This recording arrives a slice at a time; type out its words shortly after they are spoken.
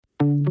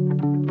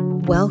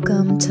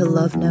Welcome to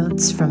Love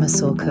Notes from a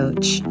Soul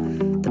Coach,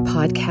 the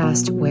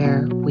podcast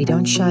where we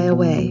don't shy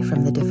away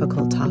from the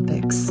difficult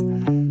topics.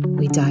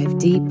 We dive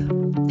deep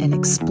and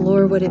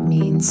explore what it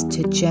means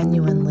to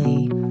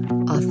genuinely,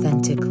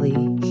 authentically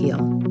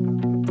heal.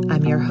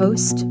 I'm your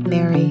host,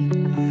 Mary,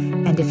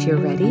 and if you're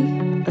ready,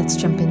 let's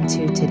jump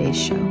into today's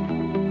show.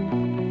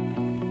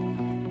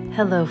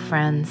 Hello,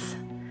 friends.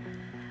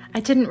 I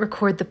didn't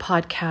record the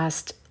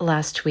podcast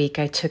last week.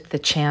 I took the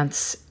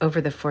chance over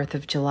the 4th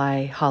of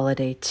July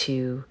holiday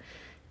to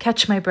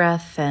catch my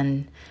breath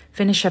and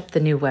finish up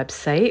the new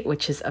website,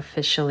 which is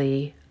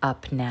officially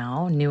up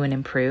now, new and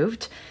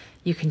improved.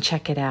 You can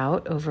check it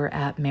out over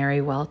at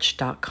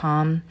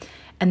marywelch.com.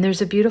 And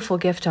there's a beautiful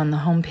gift on the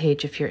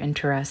homepage if you're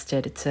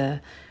interested. It's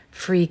a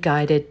free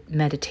guided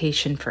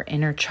meditation for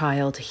inner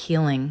child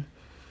healing.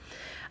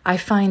 I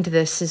find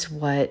this is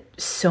what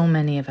so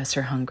many of us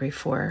are hungry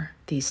for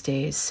these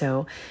days,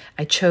 so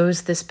I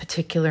chose this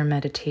particular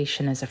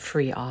meditation as a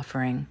free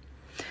offering.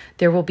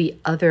 There will be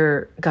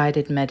other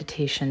guided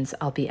meditations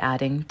I'll be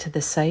adding to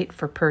the site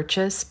for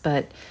purchase,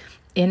 but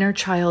inner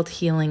child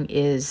healing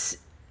is,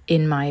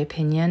 in my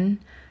opinion,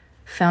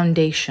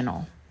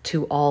 foundational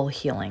to all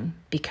healing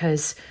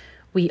because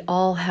we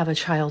all have a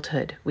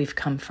childhood we've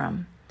come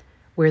from,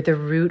 where the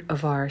root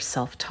of our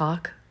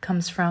self-talk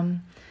comes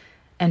from.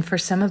 And for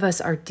some of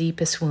us, our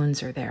deepest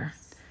wounds are there,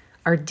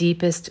 our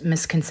deepest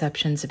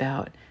misconceptions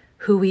about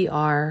who we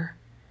are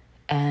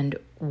and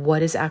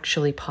what is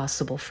actually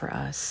possible for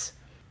us.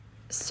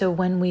 So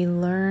when we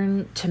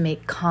learn to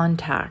make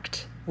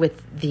contact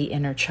with the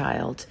inner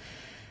child,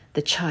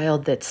 the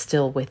child that's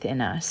still within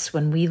us,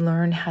 when we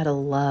learn how to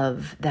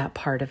love that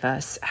part of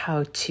us,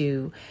 how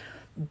to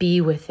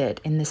be with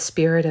it in the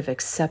spirit of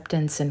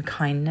acceptance and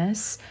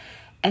kindness,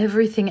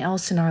 everything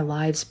else in our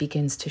lives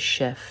begins to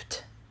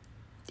shift.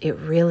 It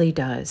really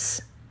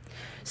does.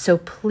 So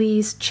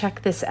please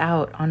check this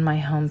out on my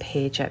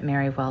homepage at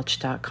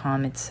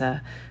marywelch.com. It's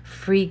a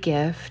free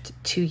gift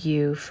to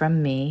you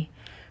from me,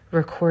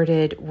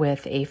 recorded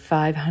with a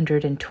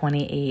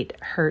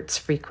 528 hertz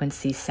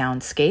frequency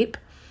soundscape,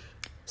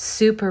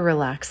 super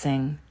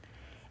relaxing,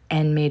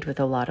 and made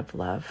with a lot of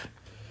love.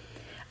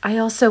 I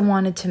also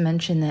wanted to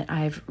mention that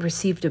I've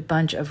received a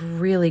bunch of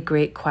really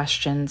great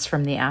questions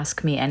from the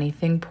Ask Me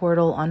Anything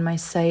portal on my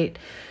site,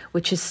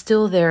 which is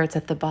still there. It's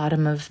at the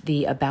bottom of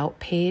the About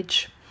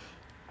page.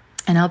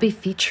 And I'll be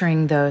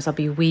featuring those. I'll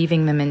be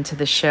weaving them into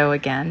the show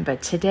again.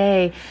 But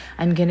today,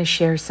 I'm going to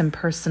share some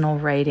personal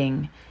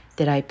writing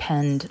that I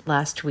penned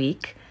last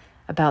week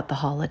about the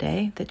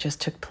holiday that just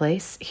took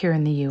place here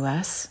in the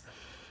U.S.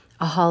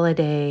 A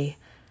holiday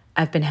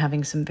I've been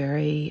having some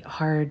very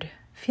hard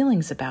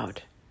feelings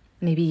about.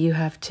 Maybe you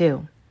have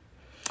too.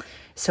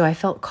 So I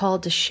felt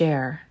called to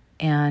share,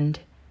 and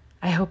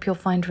I hope you'll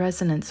find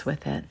resonance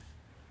with it.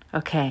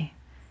 Okay,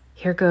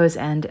 here goes,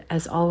 and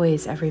as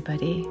always,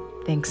 everybody,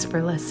 thanks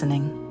for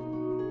listening.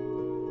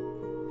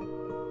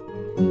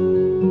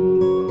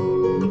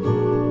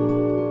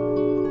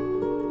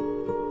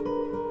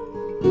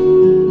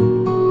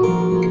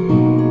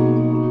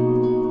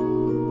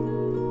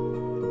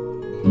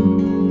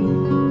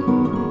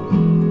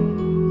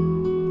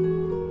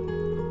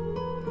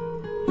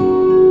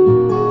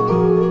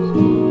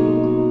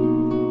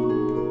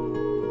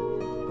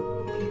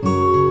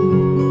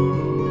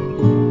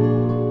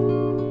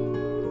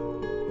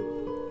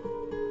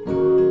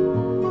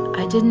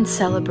 I didn't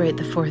celebrate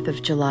the 4th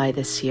of July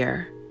this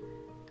year.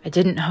 I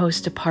didn't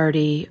host a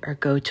party or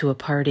go to a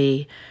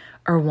party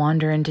or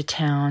wander into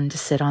town to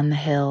sit on the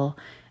hill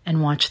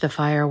and watch the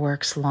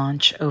fireworks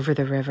launch over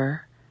the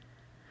river.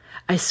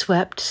 I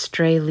swept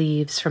stray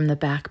leaves from the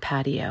back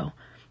patio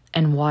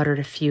and watered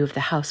a few of the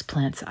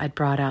houseplants I'd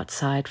brought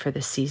outside for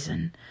the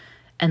season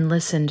and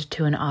listened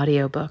to an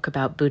audiobook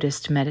about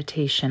Buddhist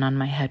meditation on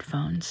my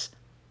headphones.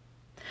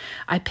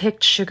 I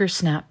picked sugar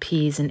snap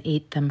peas and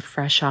ate them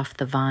fresh off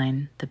the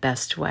vine, the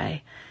best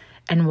way,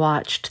 and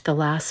watched the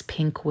last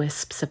pink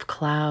wisps of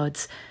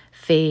clouds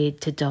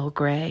fade to dull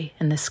gray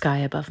in the sky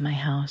above my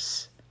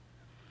house.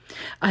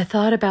 I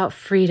thought about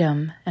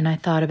freedom and I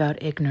thought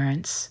about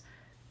ignorance,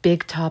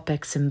 big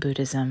topics in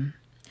Buddhism,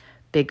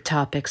 big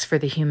topics for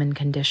the human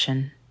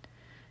condition.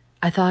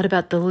 I thought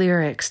about the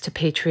lyrics to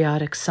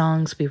patriotic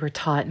songs we were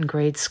taught in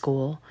grade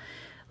school,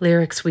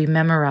 lyrics we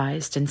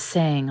memorized and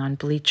sang on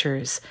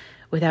bleachers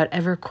without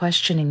ever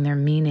questioning their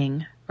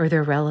meaning or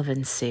their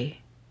relevancy.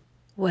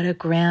 What a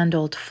grand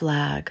old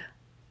flag,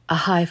 a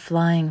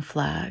high-flying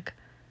flag,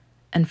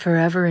 and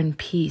forever in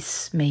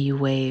peace may you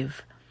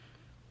wave.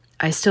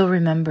 I still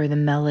remember the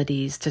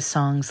melodies to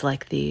songs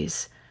like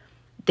these.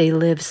 They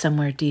live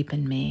somewhere deep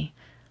in me,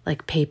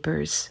 like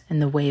papers in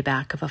the way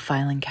back of a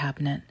filing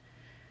cabinet.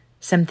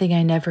 Something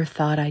I never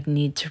thought I'd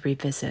need to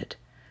revisit.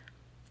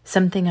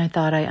 Something I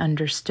thought I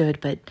understood,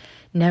 but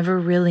never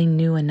really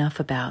knew enough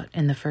about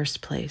in the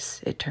first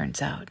place, it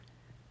turns out.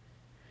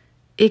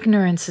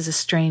 Ignorance is a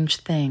strange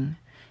thing.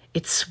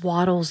 It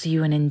swaddles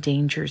you and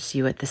endangers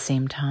you at the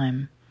same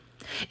time.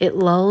 It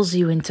lulls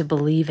you into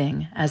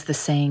believing, as the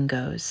saying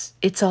goes,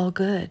 it's all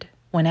good,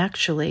 when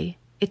actually,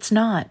 it's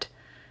not.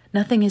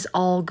 Nothing is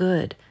all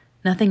good.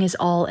 Nothing is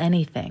all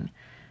anything.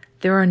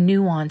 There are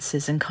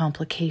nuances and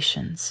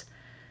complications.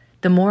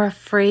 The more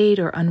afraid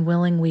or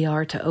unwilling we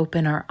are to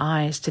open our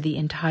eyes to the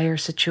entire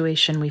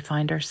situation we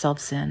find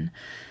ourselves in,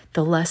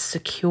 the less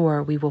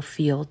secure we will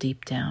feel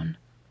deep down.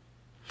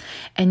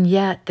 And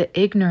yet, the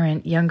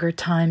ignorant younger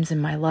times in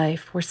my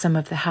life were some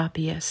of the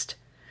happiest.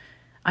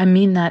 I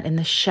mean that in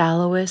the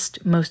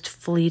shallowest, most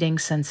fleeting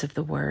sense of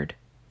the word.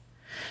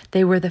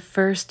 They were the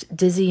first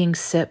dizzying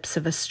sips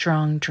of a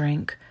strong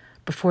drink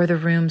before the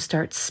room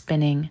starts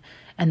spinning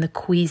and the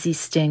queasy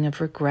sting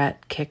of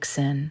regret kicks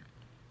in.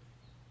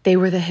 They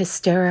were the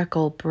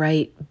hysterical,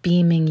 bright,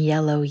 beaming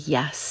yellow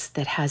yes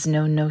that has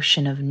no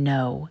notion of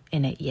no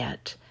in it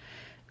yet.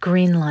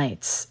 Green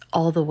lights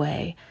all the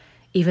way,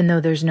 even though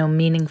there's no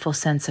meaningful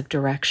sense of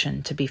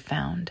direction to be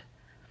found.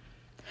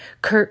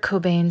 Kurt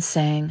Cobain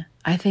sang,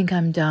 "I think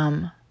I'm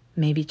dumb,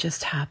 maybe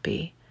just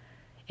happy."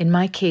 In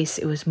my case,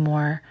 it was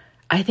more,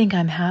 "I think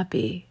I'm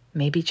happy,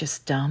 maybe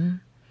just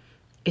dumb."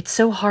 It's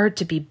so hard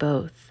to be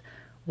both,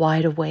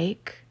 wide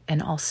awake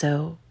and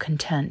also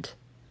content.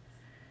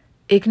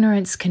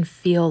 Ignorance can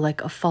feel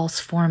like a false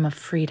form of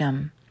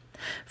freedom,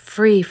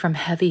 free from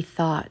heavy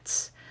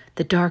thoughts,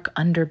 the dark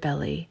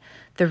underbelly,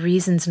 the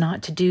reasons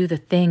not to do the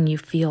thing you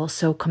feel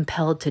so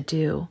compelled to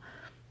do.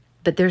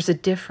 But there's a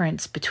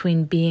difference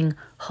between being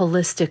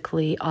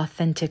holistically,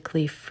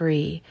 authentically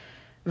free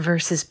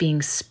versus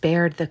being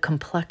spared the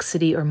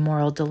complexity or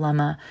moral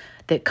dilemma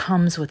that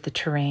comes with the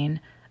terrain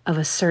of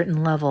a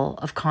certain level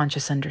of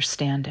conscious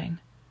understanding.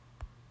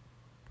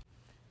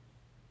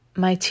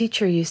 My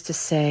teacher used to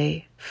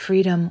say,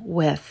 freedom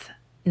with,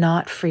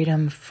 not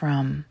freedom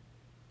from.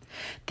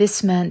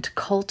 This meant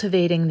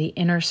cultivating the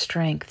inner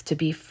strength to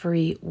be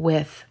free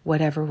with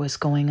whatever was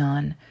going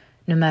on,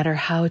 no matter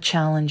how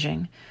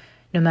challenging,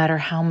 no matter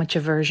how much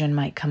aversion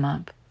might come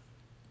up.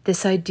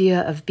 This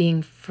idea of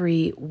being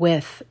free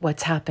with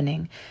what's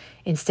happening,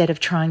 instead of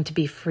trying to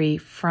be free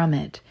from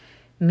it,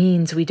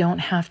 means we don't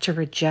have to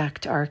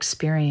reject our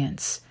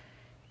experience.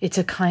 It's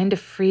a kind of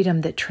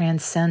freedom that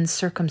transcends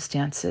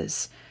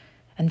circumstances,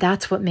 and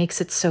that's what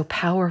makes it so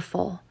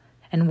powerful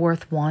and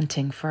worth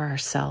wanting for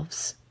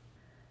ourselves.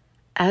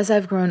 As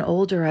I've grown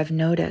older, I've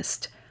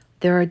noticed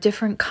there are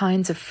different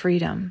kinds of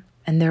freedom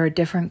and there are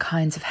different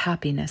kinds of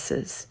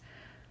happinesses.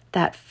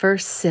 That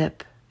first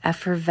sip,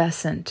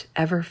 effervescent,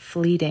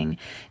 ever-fleeting,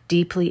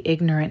 deeply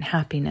ignorant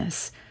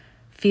happiness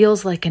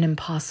feels like an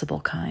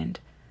impossible kind,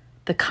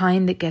 the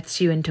kind that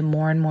gets you into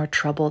more and more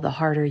trouble the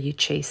harder you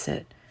chase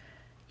it.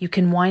 You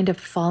can wind up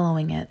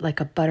following it like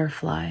a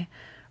butterfly,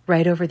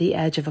 right over the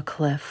edge of a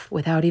cliff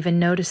without even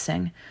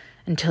noticing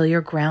until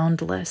you're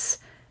groundless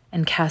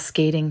and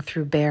cascading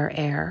through bare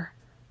air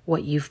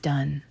what you've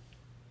done.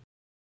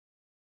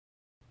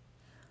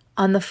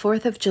 On the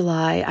 4th of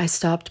July, I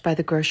stopped by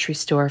the grocery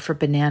store for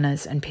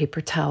bananas and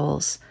paper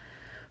towels.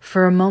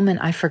 For a moment,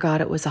 I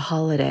forgot it was a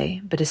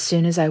holiday, but as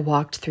soon as I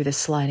walked through the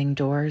sliding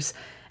doors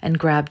and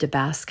grabbed a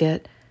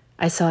basket,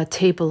 I saw a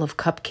table of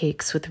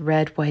cupcakes with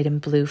red, white, and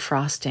blue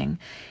frosting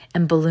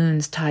and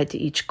balloons tied to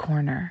each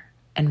corner,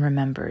 and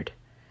remembered.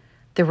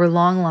 There were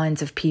long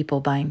lines of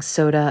people buying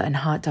soda and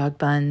hot dog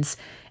buns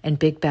and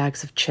big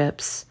bags of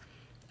chips.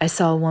 I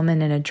saw a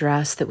woman in a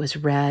dress that was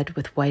red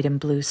with white and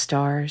blue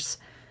stars.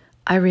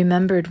 I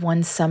remembered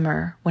one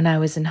summer when I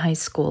was in high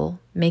school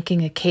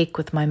making a cake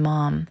with my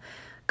mom,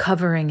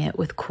 covering it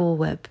with Cool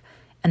Whip,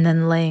 and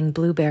then laying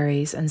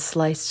blueberries and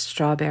sliced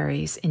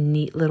strawberries in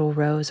neat little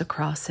rows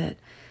across it,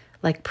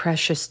 like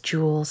precious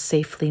jewels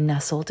safely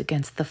nestled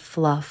against the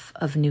fluff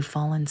of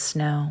new-fallen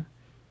snow.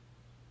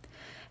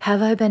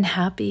 Have I been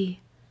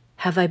happy?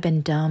 Have I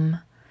been dumb?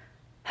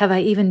 Have I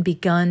even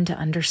begun to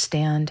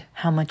understand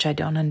how much I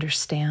don't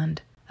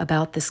understand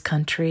about this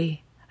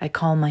country I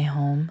call my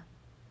home?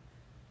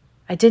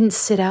 I didn't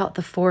sit out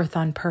the 4th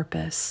on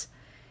purpose.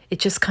 It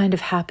just kind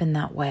of happened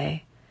that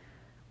way.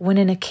 When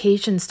an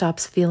occasion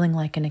stops feeling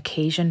like an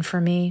occasion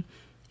for me,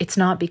 it's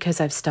not because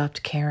I've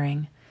stopped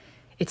caring.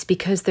 It's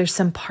because there's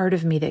some part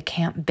of me that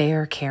can't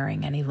bear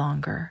caring any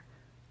longer.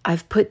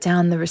 I've put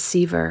down the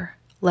receiver,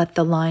 let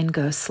the line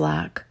go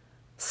slack,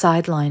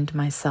 sidelined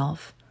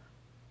myself.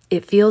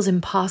 It feels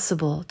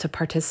impossible to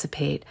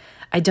participate.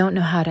 I don't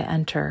know how to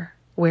enter,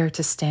 where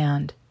to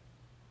stand.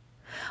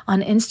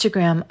 On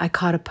Instagram, I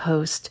caught a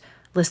post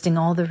listing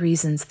all the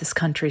reasons this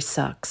country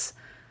sucks,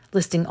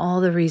 listing all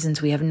the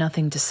reasons we have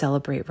nothing to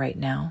celebrate right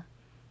now.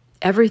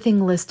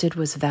 Everything listed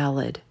was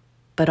valid,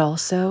 but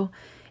also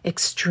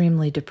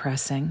extremely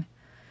depressing.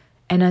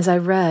 And as I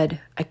read,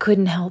 I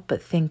couldn't help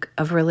but think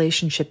of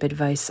relationship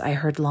advice I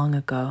heard long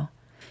ago.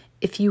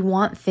 If you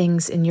want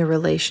things in your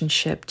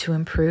relationship to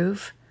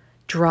improve,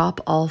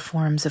 drop all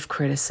forms of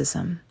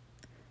criticism.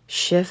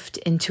 Shift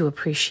into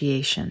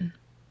appreciation.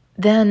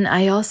 Then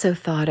I also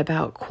thought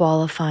about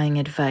qualifying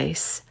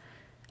advice.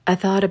 I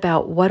thought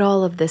about what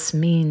all of this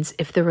means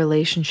if the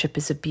relationship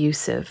is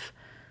abusive.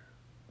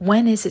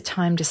 When is it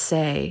time to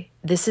say,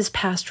 this is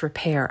past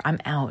repair, I'm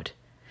out?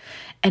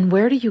 And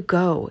where do you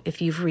go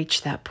if you've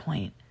reached that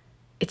point?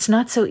 It's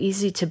not so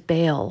easy to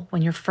bail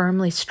when you're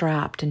firmly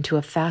strapped into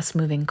a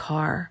fast-moving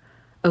car,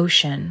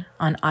 ocean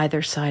on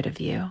either side of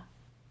you.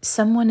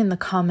 Someone in the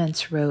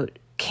comments wrote,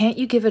 "Can't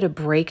you give it a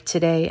break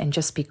today and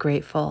just be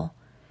grateful?"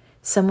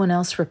 Someone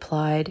else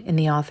replied in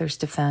the author's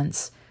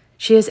defense,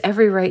 "She has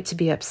every right to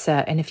be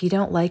upset, and if you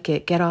don't like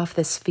it, get off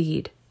this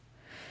feed."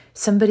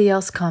 Somebody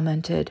else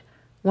commented,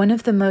 "One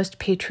of the most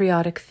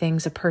patriotic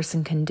things a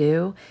person can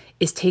do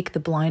is take the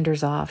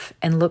blinders off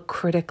and look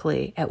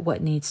critically at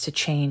what needs to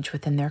change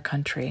within their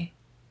country."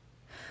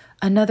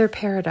 Another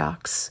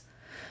paradox,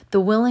 the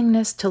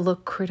willingness to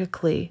look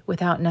critically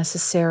without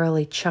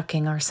necessarily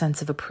chucking our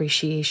sense of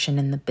appreciation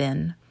in the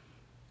bin.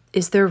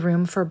 Is there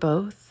room for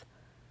both?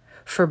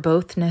 For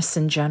bothness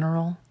in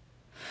general?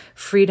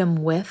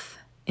 Freedom with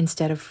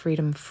instead of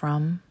freedom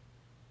from?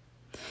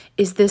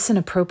 Is this an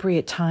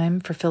appropriate time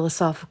for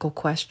philosophical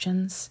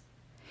questions?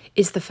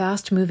 Is the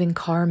fast-moving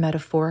car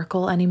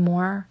metaphorical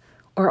anymore,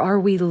 or are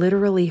we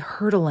literally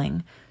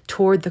hurtling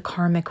toward the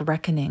karmic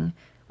reckoning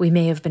we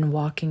may have been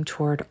walking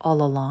toward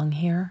all along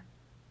here?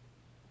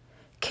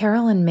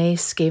 Carolyn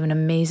Myss gave an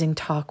amazing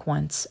talk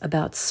once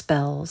about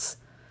spells,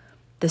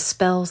 the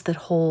spells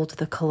that hold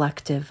the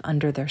collective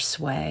under their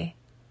sway.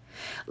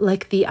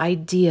 Like the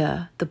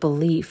idea, the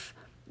belief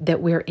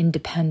that we're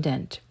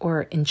independent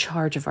or in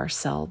charge of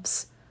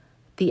ourselves.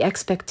 The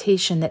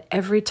expectation that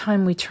every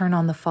time we turn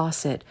on the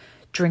faucet,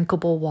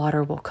 drinkable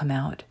water will come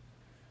out.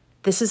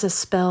 This is a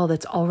spell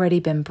that's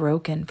already been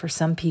broken for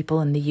some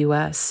people in the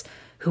U.S.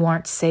 who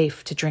aren't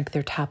safe to drink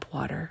their tap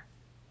water.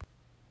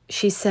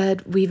 She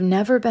said, "We've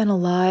never been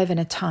alive in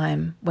a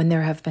time when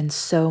there have been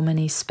so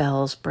many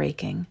spells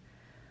breaking."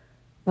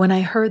 When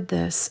I heard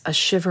this, a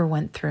shiver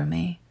went through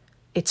me.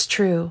 It's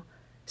true,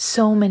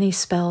 so many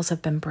spells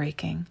have been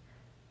breaking.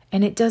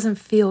 And it doesn't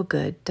feel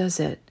good, does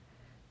it?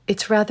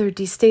 It's rather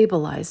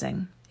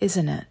destabilizing,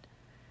 isn't it?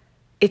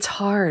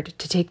 It's hard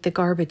to take the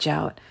garbage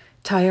out,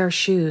 tie our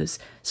shoes,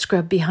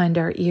 scrub behind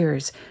our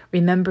ears,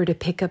 remember to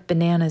pick up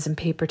bananas and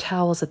paper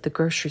towels at the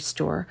grocery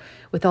store,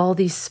 with all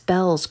these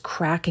spells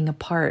cracking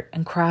apart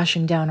and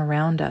crashing down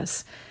around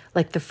us,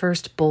 like the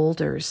first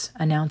boulders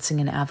announcing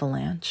an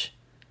avalanche.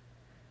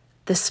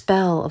 The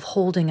spell of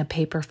holding a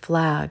paper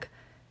flag,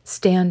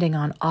 standing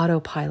on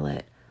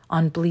autopilot,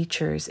 on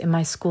bleachers in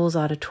my school's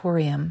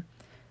auditorium,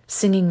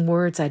 singing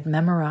words I'd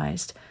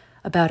memorized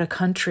about a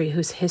country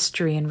whose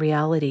history and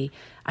reality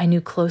I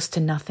knew close to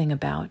nothing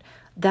about.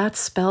 That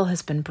spell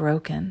has been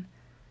broken.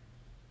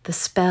 The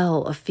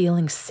spell of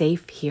feeling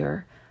safe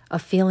here,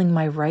 of feeling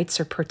my rights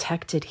are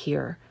protected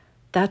here,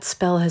 that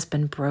spell has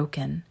been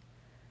broken.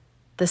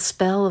 The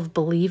spell of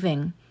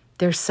believing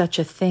there's such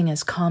a thing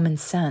as common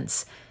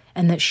sense,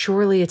 and that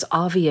surely it's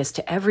obvious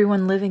to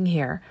everyone living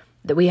here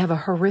that we have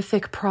a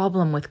horrific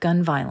problem with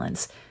gun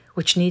violence,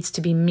 which needs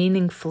to be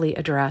meaningfully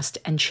addressed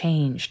and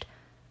changed.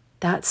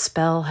 That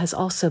spell has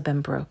also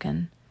been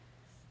broken.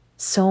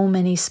 So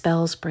many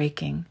spells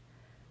breaking,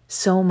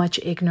 so much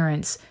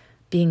ignorance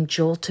being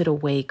jolted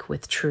awake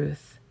with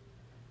truth.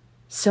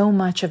 So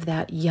much of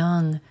that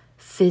young,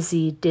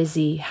 fizzy,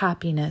 dizzy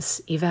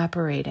happiness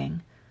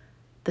evaporating,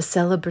 the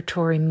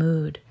celebratory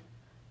mood,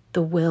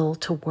 the will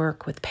to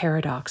work with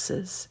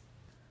paradoxes.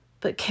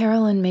 But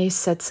Carolyn Myss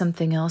said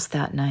something else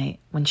that night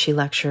when she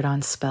lectured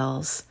on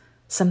spells,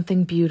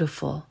 something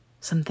beautiful,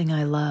 something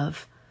I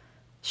love.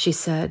 She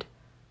said,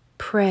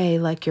 "Pray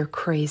like you're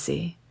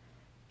crazy.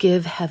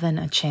 Give heaven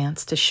a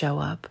chance to show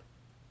up."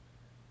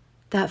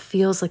 That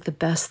feels like the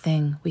best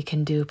thing we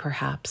can do,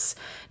 perhaps,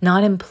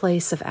 not in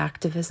place of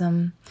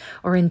activism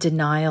or in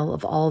denial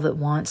of all that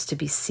wants to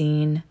be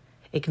seen,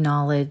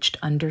 acknowledged,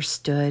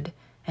 understood,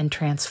 and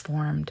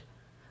transformed,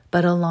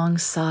 but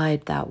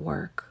alongside that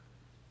work.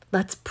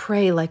 Let's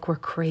pray like we're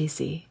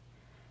crazy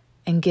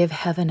and give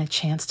heaven a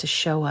chance to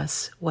show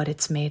us what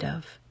it's made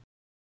of.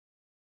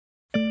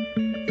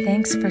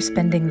 Thanks for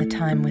spending the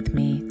time with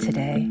me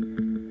today.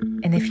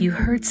 And if you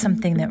heard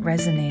something that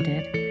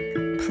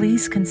resonated,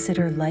 please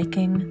consider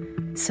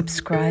liking,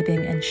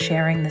 subscribing, and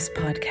sharing this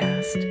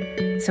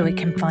podcast so it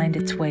can find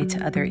its way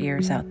to other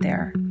ears out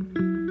there.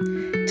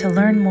 To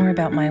learn more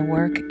about my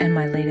work and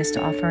my latest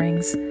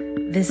offerings,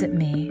 visit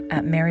me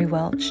at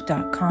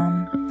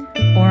marywelch.com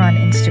or on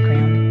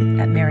Instagram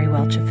at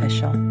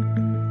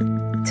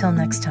marywelchofficial. Till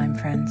next time,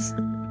 friends.